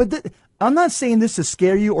move. I'm not saying this to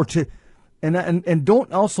scare you or to, and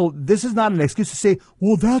don't also, this is not an excuse to say,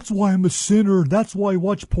 well, that's why I'm a sinner. That's why I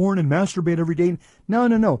watch porn and masturbate every day.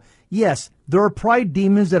 No. Yes, there are pride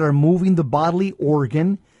demons that are moving the bodily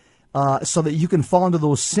organ so that you can fall into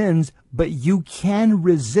those sins, but you can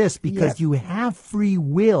resist because you have free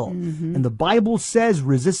will. And the Bible says,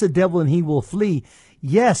 resist the devil and he will flee.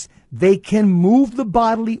 Yes, they can move the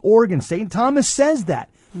bodily organ. St. Thomas says that.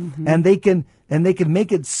 And they can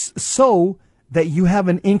make it so that you have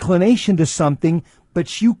an inclination to something,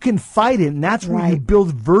 but you can fight it. And that's where you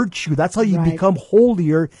build virtue. That's how you become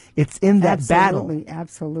holier. It's in that battle.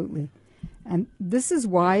 Absolutely. And this is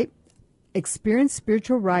why experienced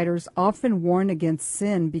spiritual writers often warn against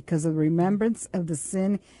sin, because the remembrance of the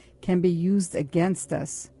sin can be used against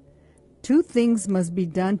us. Two things must be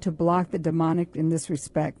done to block the demonic in this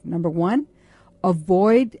respect. Number one,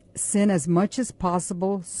 avoid sin as much as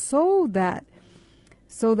possible so that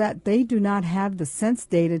they do not have the sense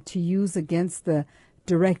data to use against the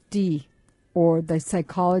directee or the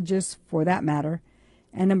psychologist for that matter.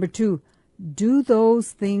 And number two, do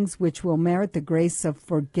those things which will merit the grace of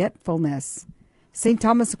forgetfulness. St.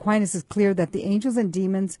 Thomas Aquinas is clear that the angels and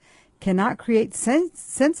demons cannot create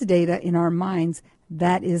sense data in our minds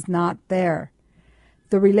that is not there.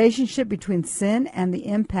 The relationship between sin and the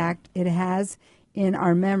impact it has in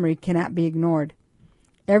our memory cannot be ignored.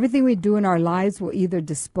 Everything we do in our lives will either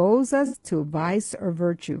dispose us to vice or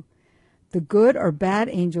virtue. The good or bad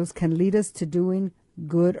angels can lead us to doing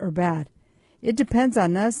good or bad. It depends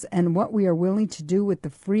on us and what we are willing to do with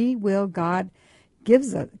the free will God gave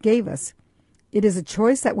us. It is a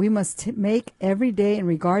choice that we must make every day in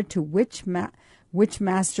regard to which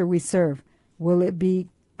master we serve. Will it be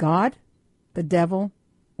God, the devil,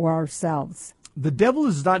 or ourselves? The devil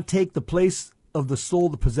does not take the place of the soul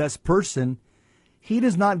of the possessed person. He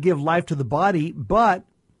does not give life to the body, but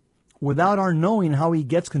without our knowing how he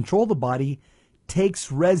gets control of the body,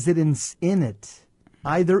 takes residence in it,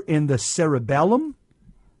 either in the cerebellum,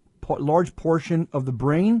 large portion of the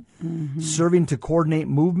brain, serving to coordinate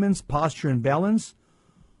movements, posture, and balance,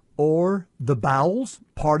 or the bowels,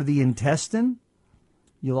 part of the intestine.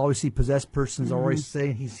 You'll always see possessed persons always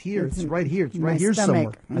saying, he's here, it's right here, it's right here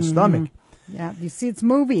somewhere, my stomach. Yeah, you see it's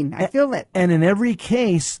moving. I feel it. And in every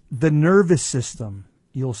case, the nervous system,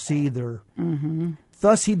 you'll see there.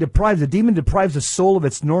 Thus, the demon deprives the soul of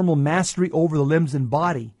its normal mastery over the limbs and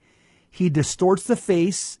body. He distorts the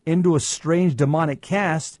face into a strange demonic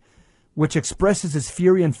cast, which expresses his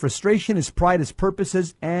fury and frustration, his pride, his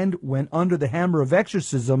purposes, and, when under the hammer of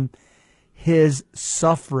exorcism, his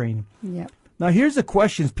suffering. Yep. Now, here's the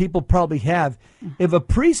questions people probably have. If a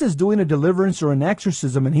priest is doing a deliverance or an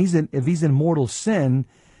exorcism, and if he's in mortal sin,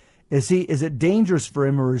 is it dangerous for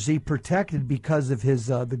him, or is he protected because of his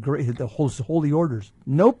the holy orders?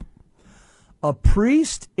 Nope. A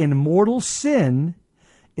priest in mortal sin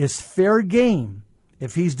is fair game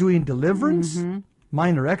if he's doing deliverance,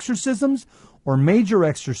 minor exorcisms, or major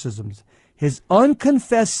exorcisms. His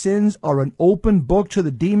unconfessed sins are an open book to the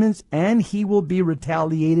demons, and he will be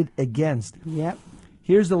retaliated against. Yep.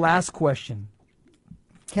 Here's the last question.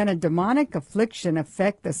 Can a demonic affliction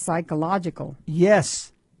affect the psychological?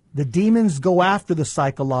 Yes. The demons go after the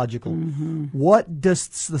psychological. What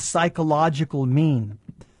does the psychological mean?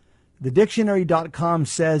 The dictionary.com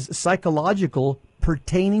says psychological,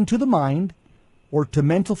 pertaining to the mind or to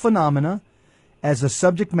mental phenomena as a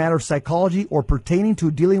subject matter of psychology, or pertaining to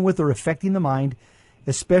dealing with or affecting the mind,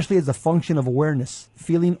 especially as a function of awareness,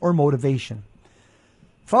 feeling, or motivation.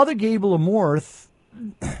 Father Gabriel Amorth,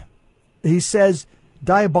 he says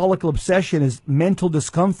diabolical obsession is mental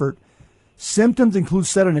discomfort Symptoms include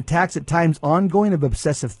sudden attacks, at times ongoing, of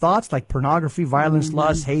obsessive thoughts like pornography, violence,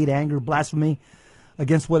 lust, hate, anger, blasphemy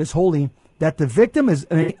against what is holy, that the victim is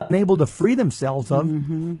unable to free themselves of.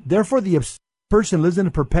 Therefore, the person lives in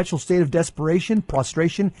a perpetual state of desperation,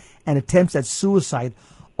 prostration, and attempts at suicide.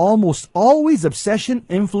 Almost always, obsession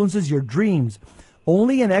influences your dreams.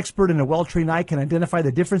 Only an expert and a well-trained eye can identify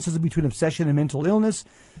the differences between obsession and mental illness.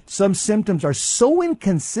 Some symptoms are so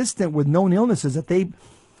inconsistent with known illnesses that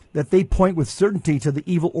they point with certainty to the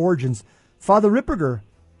evil origins. Father Ripperger,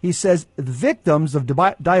 he says, victims of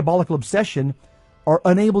diabolical obsession are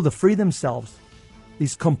unable to free themselves.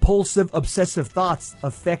 These compulsive, obsessive thoughts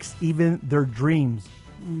affects even their dreams.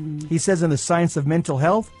 He says in The Science of Mental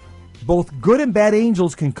Health, both good and bad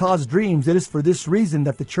angels can cause dreams. It is for this reason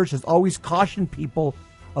that the church has always cautioned people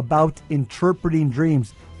about interpreting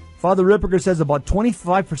dreams. Father Ripperger says about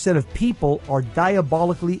 25% of people are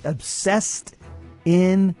diabolically obsessed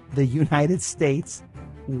in the United States.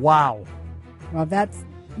 Wow. Well, that's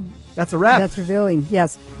a wrap. That's revealing.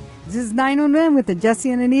 Yes. This is 911 with the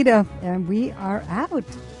Jesse and Anita, and we are out.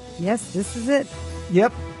 Yes, this is it.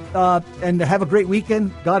 Yep. And have a great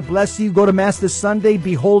weekend. God bless you. Go to Mass this Sunday.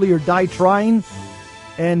 Be holy or die trying.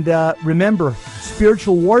 And remember,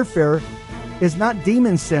 spiritual warfare is not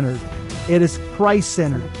demon-centered. It is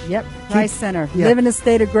Christ-centered. Yep, Christ-centered. Yep. Live in a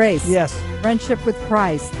state of grace. Yes. Friendship with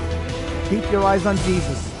Christ. Keep your eyes on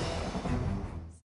Jesus.